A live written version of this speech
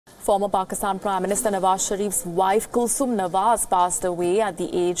Former Pakistan Prime Minister Nawaz Sharif's wife Kulsoom Nawaz passed away at the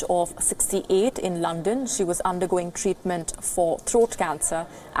age of 68 in London. She was undergoing treatment for throat cancer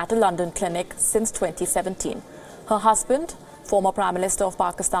at a London clinic since 2017. Her husband, former Prime Minister of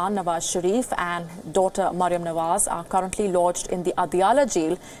Pakistan Nawaz Sharif, and daughter Maryam Nawaz are currently lodged in the Adiala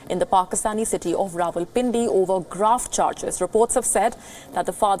jail in the Pakistani city of Rawalpindi over graft charges. Reports have said that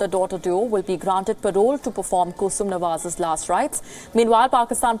the father-daughter duo will be granted parole to perform Kulsoom Nawaz's last rites. Meanwhile,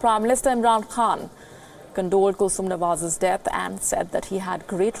 Pakistan Prime Minister Imran Khan condoled Kulsoom Nawaz's death and said that he had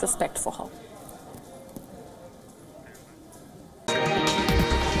great respect for her.